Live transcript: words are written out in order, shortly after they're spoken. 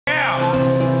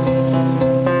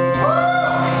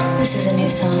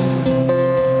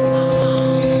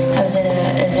I was at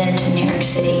an event in New York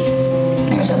City.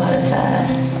 There was a lot of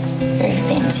very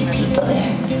fancy people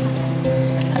there,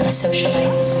 a lot of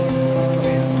socialites.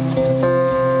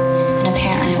 And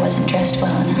apparently I wasn't dressed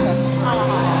well enough.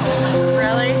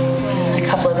 Really? A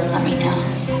couple of them let me know.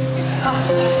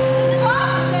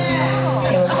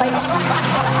 They were quite snarky.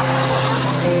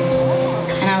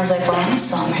 And I was like, well, I'm a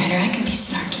songwriter. I can be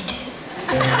snarky too.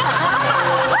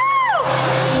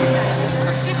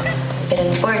 But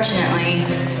unfortunately,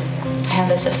 I have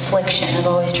this affliction of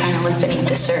always trying to look beneath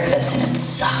the surface, and it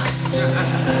sucks.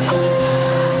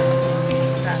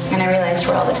 And I realized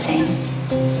we're all the same.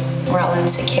 We're all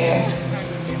insecure.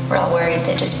 We're all worried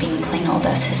that just being plain old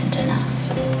us isn't enough.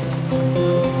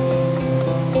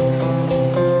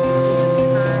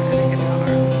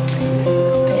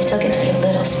 But I still get to be a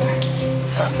little snarky.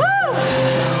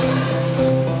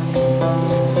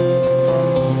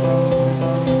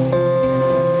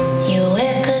 You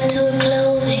wear couture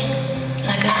clothing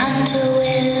like a hunter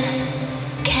wears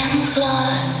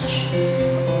camouflage,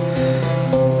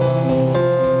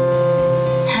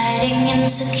 hiding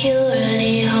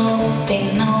insecurity,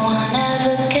 hoping no one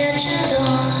ever catches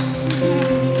on.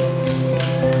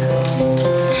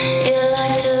 You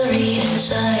like to read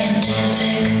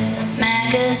scientific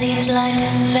magazines like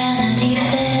Vanity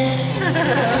Fair.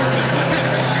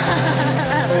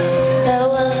 There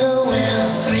was a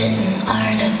well-written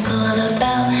article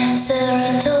about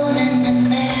serotonin in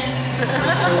there.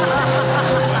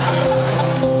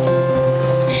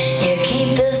 You keep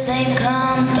the same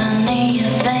company, you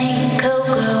think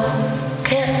Coco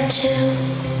kept you.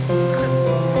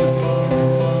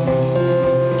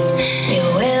 You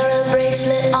wear a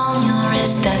bracelet on your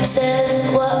wrist that says,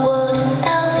 what would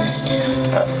Elvis do?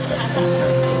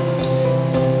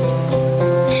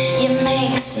 You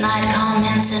make snide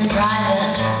comments in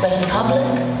private, but in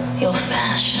public, you're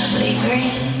fashionably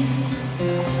green.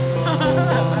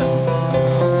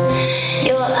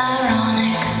 You're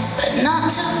ironic, but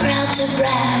not too proud to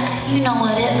brag. You know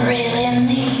what it really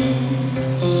means.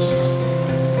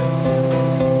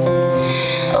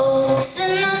 Oh,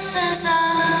 cynicism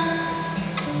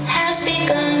has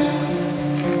begun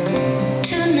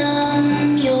to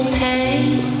numb your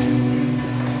pain,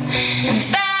 and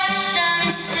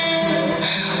fashion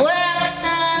still works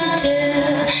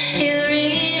until you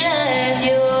realize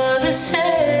you're the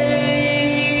same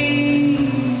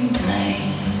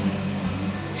plain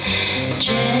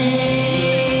Jane.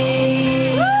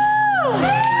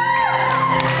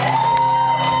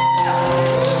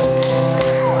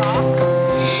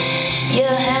 You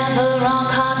have a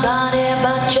rock hard body,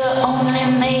 but you only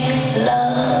make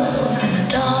love in the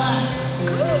dark.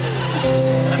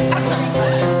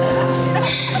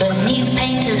 Beneath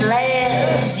painted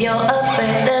layers, you're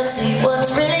afraid to see what's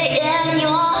really in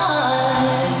your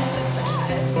heart.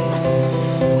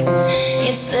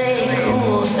 You say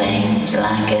cool things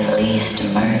like at least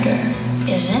murder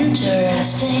is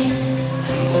interesting.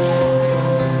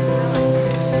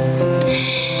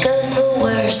 'Cause the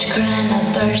worst crime a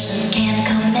person can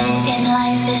commit in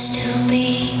life is to be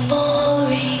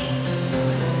boring.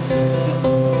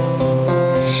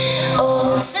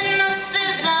 Oh,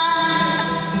 cynicism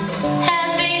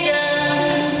has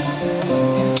begun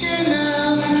to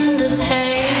numb the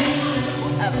pain,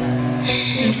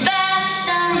 and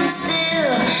fashion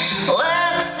still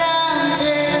works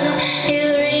until you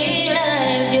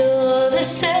realize you're the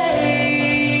same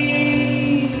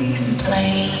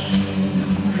plain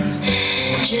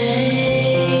Jane.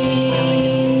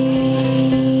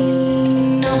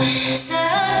 Oh,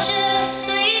 such a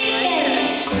sweet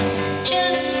face,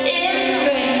 just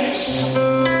embrace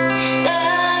the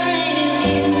real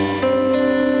you.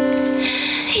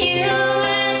 You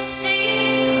will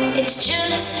see it's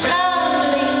just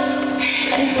lovely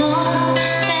and more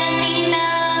than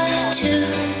enough to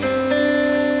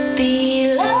be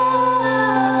loved.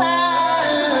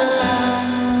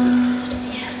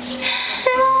 Yes,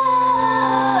 loved.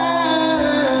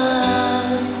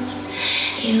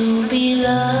 You'll be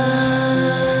loved.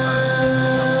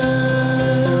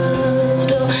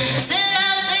 Oh,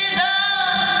 cynicism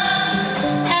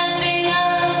has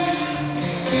begun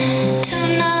to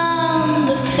numb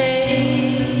the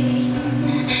pain,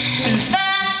 and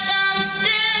fashion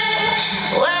still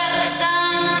works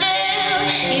until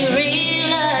you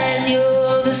realize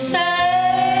you're the same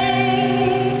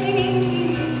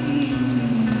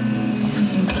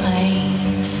plain.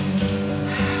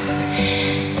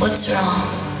 What's wrong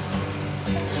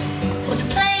with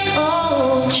plain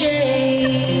old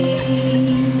Jane?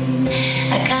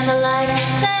 I kinda like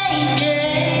plain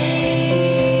Jane.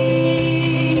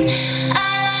 I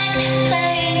like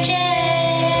plain Jane.